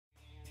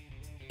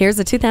Here's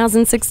a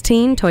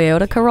 2016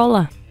 Toyota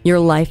Corolla. Your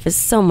life is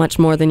so much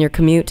more than your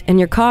commute, and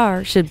your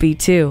car should be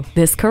too.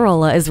 This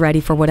Corolla is ready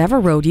for whatever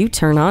road you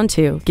turn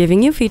onto,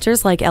 giving you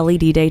features like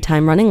LED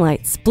daytime running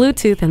lights,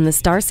 Bluetooth, and the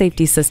Star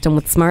Safety System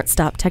with Smart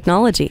Stop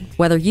technology.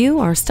 Whether you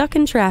are stuck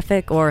in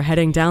traffic or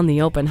heading down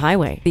the open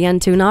highway, the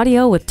Entune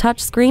Audio with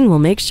touchscreen will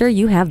make sure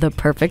you have the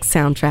perfect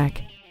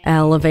soundtrack.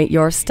 Elevate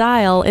your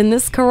style in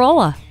this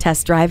Corolla.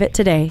 Test drive it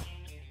today.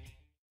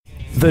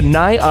 The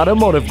Nye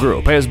Automotive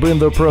Group has been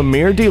the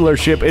premier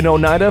dealership in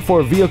Oneida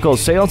for vehicle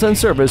sales and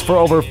service for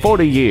over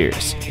 40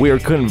 years. We are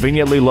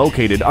conveniently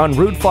located on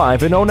Route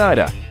 5 in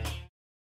Oneida.